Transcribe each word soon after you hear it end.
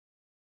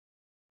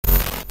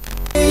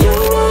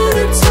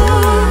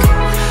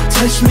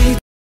touch me.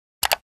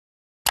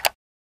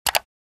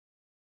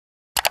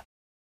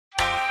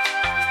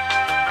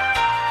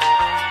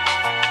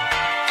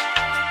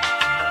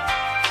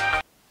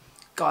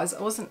 Guys,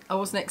 I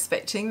wasn't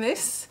expecting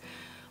this.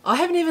 I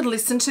haven't even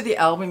listened to the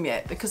album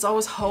yet because I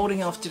was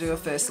holding off to do a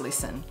first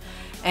listen,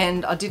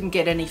 and I didn't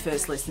get any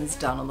first listens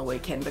done on the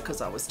weekend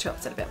because I was too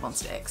upset about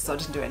Monster X, so I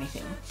didn't do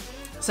anything.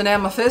 So now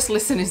my first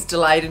listen is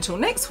delayed until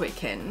next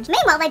weekend.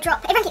 Meanwhile, they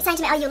drop, everyone keeps saying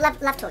to me, oh, you'll love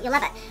Talk, you'll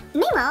love it.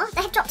 Meanwhile,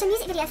 they have dropped a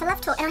music video for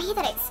Love Talk, and I hear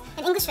that it's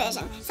an English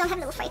version, so I'm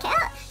having a little freak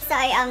out. So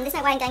there's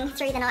no way I'm going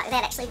through the night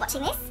without actually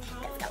watching this,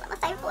 because it's got a lot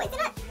of my favourite boys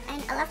in it,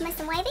 and I love me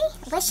some WayV.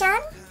 Where's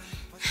Sean?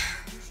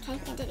 Okay,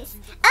 we're going to do this.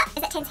 Ah,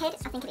 is that Ten's head?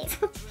 I think it is.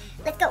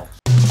 Let's go.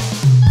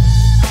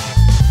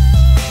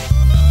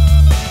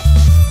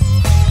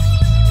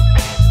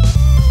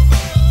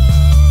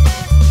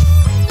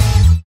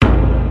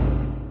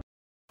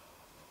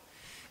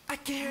 I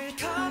can hear it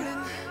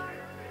coming.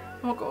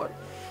 Oh god.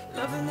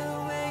 Loving the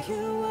way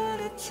you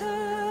wanna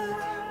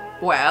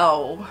touch.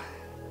 Wow.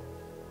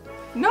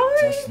 No!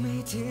 Touch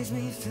me, tease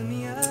me, fill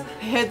me up.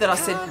 I heard that I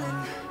said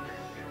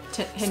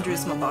Hendry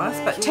is my bias,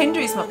 but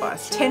Tendry is my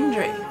bias.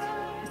 Tendry.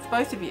 It's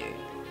both of you.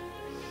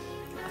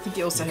 I think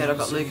you also heard I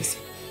got Lucas.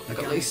 I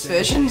got Lucas'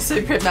 version,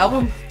 Super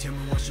album.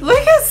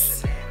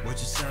 Lucas!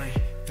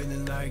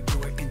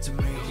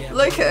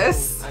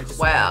 Lucas?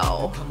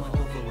 Wow.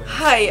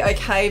 Hey,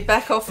 okay,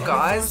 back off,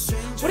 guys.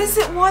 What is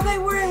it? Why are they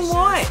wearing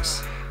white?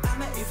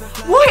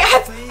 Why?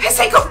 Has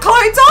he got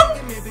clothes on?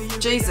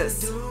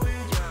 Jesus.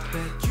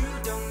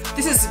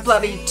 This is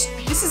bloody...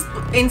 This is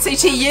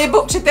NCT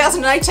Yearbook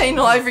 2018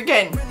 all over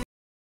again.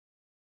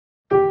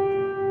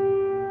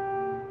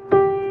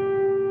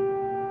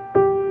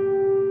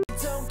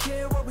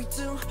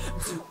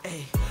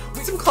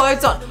 Put some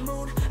clothes on.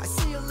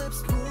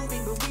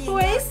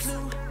 Boys?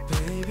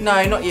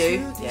 No, not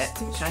you. Yeah,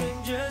 okay.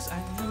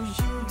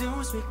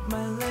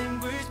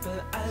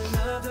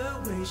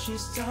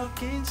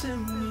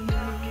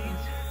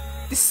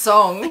 This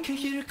song.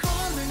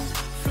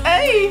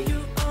 Hey!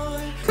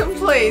 Come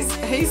please.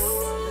 He's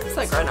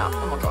so grown up.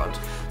 Oh my god.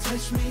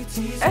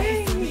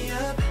 Hey!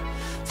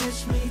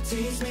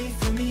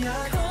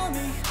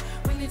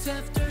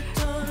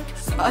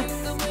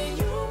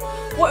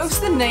 What was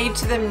the need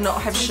to them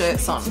not have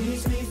shirts on?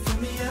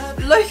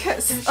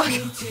 Lucas!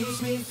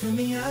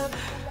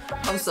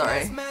 I'm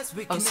sorry.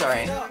 I'm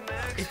sorry.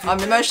 I'm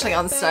emotionally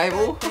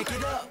unstable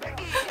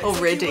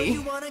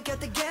already.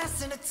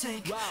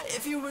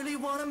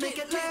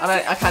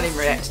 I can't even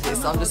react to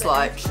this. I'm just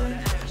like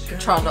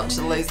trying not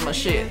to lose my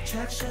shit.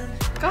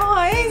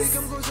 Guys!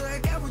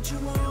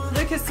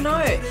 Lucas,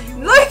 no.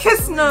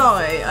 Lucas,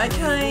 no!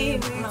 Okay,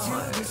 no.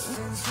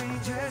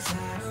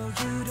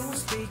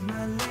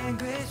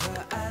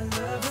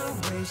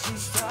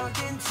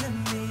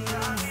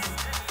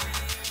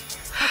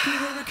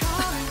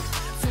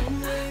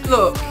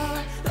 Look,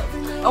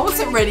 I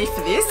wasn't ready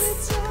for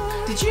this.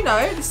 Did you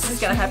know this is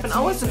going to happen?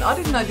 I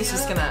didn't know this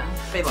was going to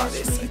be like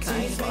this,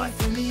 okay? Like,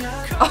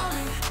 oh,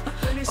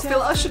 I feel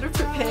like I should have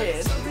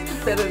prepared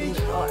better than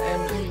I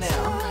am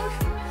now.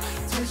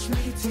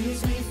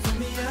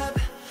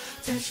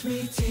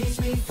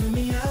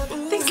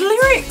 These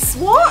lyrics,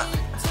 what?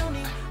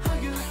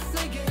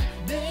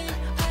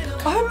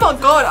 Oh my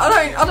god,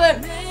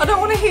 I don't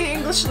want to hear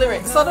English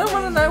lyrics. I don't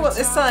want to know what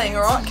they're saying,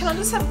 alright? Can I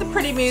just have the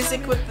pretty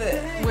music with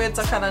the words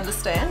I can't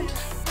understand?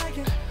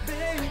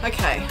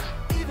 Okay.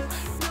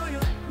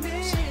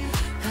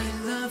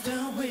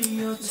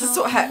 This is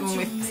what happened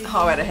with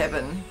Highway to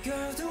Heaven.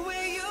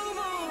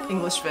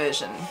 English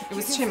version. It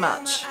was too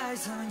much.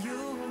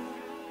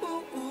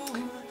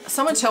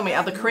 Someone tell me,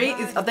 are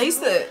these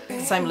the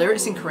same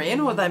lyrics in Korean,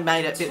 or they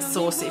made it a bit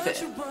saucy for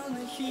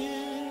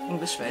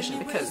English version?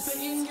 Because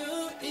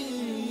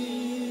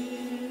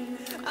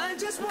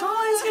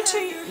guys, you're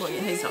too... Well,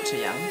 yeah, he's not too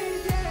young.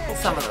 Well,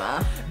 some of them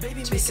are.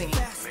 To be singing.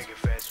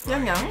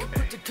 Young.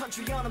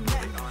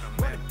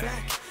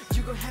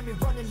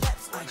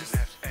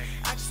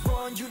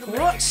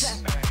 What?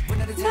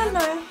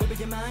 No.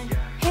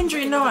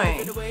 Hendry, no.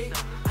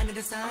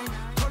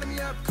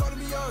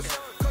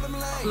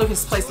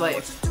 Lucas, please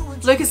leave.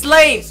 Lucas,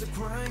 leave!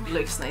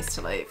 Lucas needs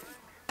to leave.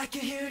 My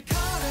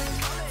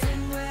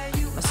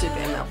Super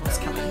M album's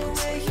coming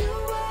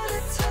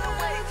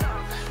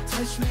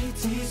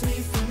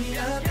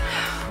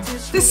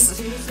this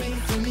week.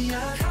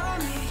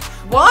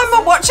 Why am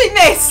I watching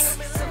this?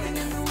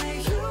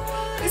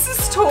 This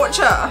is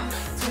torture.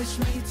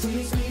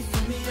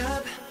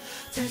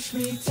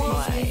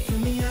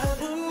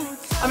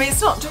 I mean,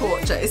 it's not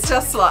torture, it's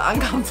just like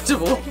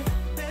uncomfortable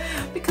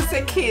because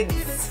they're kids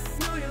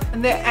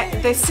and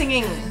they're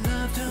singing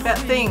about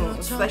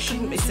things they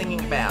shouldn't be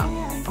singing about.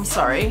 I'm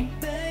sorry.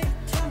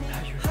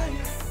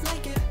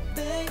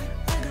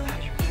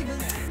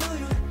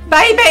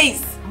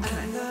 Babies!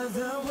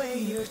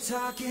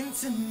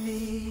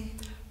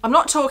 I'm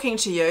not talking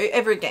to you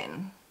ever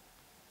again.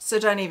 So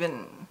don't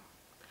even...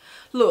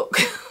 Look.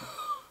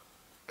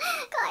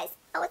 Guys,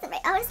 I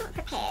wasn't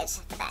prepared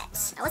for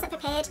that. I wasn't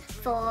prepared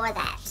for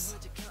that.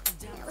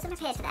 I wasn't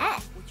prepared for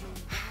that.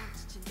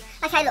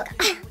 Okay, look,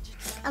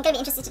 I'm going to be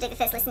interested to do the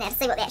first listen now to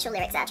see what the actual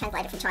lyrics are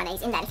translated from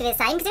Chinese in that, if they're the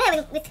same. Because you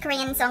know with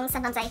Korean songs,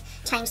 sometimes they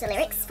change the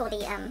lyrics for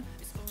the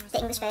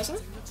English version.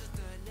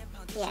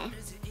 Yeah.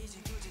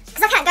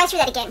 Because I can't go through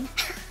that again.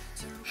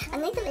 I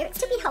need the lyrics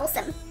to be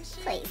wholesome,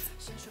 please.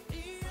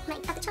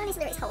 Mate, are the Chinese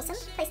lyrics wholesome?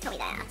 Please tell me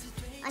they are.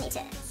 I need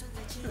to.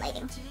 I'm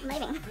leaving. I'm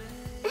leaving.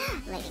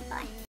 I'm leaving.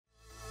 Bye.